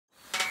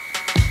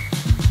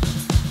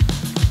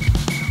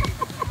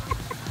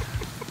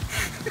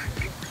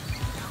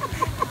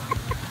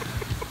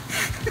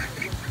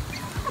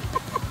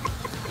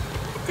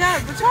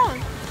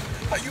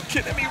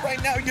kidding me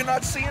right now? You're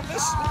not seeing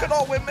this? Look at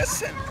all we're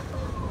missing.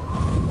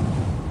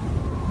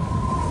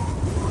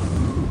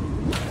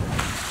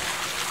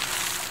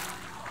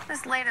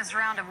 This latest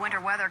round of winter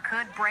weather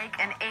could break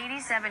an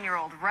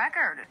 87-year-old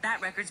record.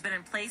 That record's been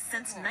in place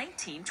since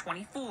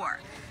 1924.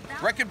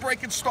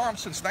 Record-breaking storm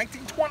since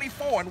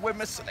 1924, and we're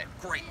missing it.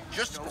 Great,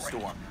 just great.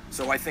 Storm.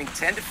 So I think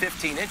 10 to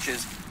 15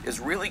 inches is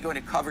really going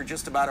to cover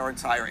just about our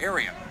entire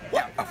area.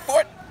 What, a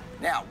foot?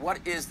 Now, what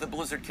is the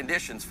blizzard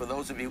conditions for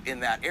those of you in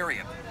that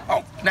area?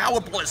 Oh, now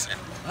a blizzard.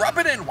 Rub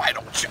it in, why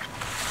don't you?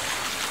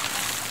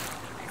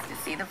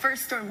 See, the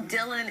first storm,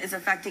 Dylan, is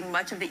affecting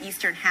much of the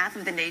eastern half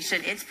of the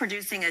nation. It's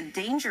producing a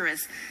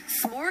dangerous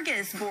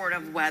smorgasbord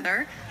of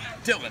weather.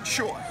 Dylan,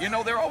 sure. You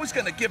know, they're always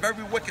going to give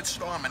every wicked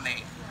storm a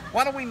name.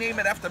 Why don't we name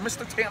it after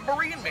Mr.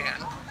 Tambourine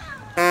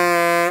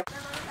Man?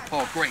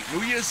 Oh, great.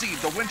 New Year's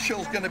Eve, the wind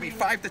chill's going to be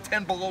 5 to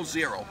 10 below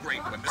zero.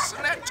 Great, we're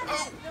missing that too.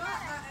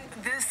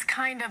 This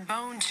kind of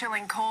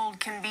bone-chilling cold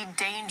can be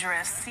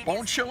dangerous.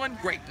 Bone chilling?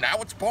 Great, now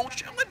it's bone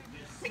chilling?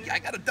 I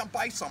got to dump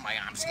ice on my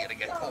arms here to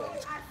get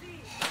cold.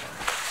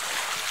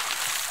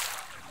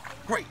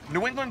 Great,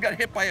 New England got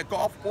hit by a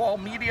golf ball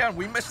meteor and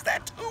we missed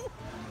that too?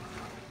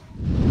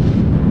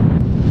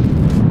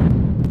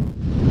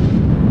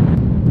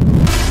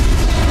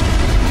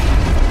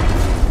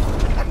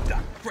 I'm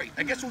done. Great,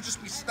 I guess we'll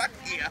just be stuck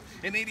here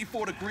in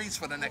 84 degrees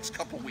for the next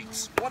couple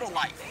weeks. What a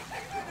life.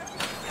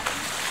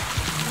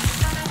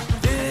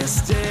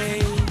 This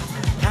day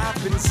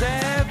happens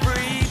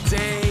every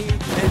day,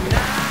 and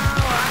now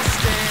I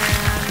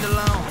stand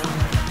alone.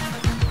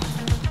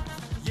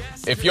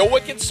 If you're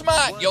wicked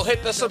smart, you'll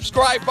hit the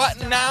subscribe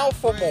button now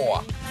for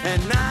more.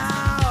 And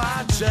now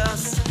I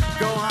just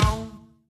go home.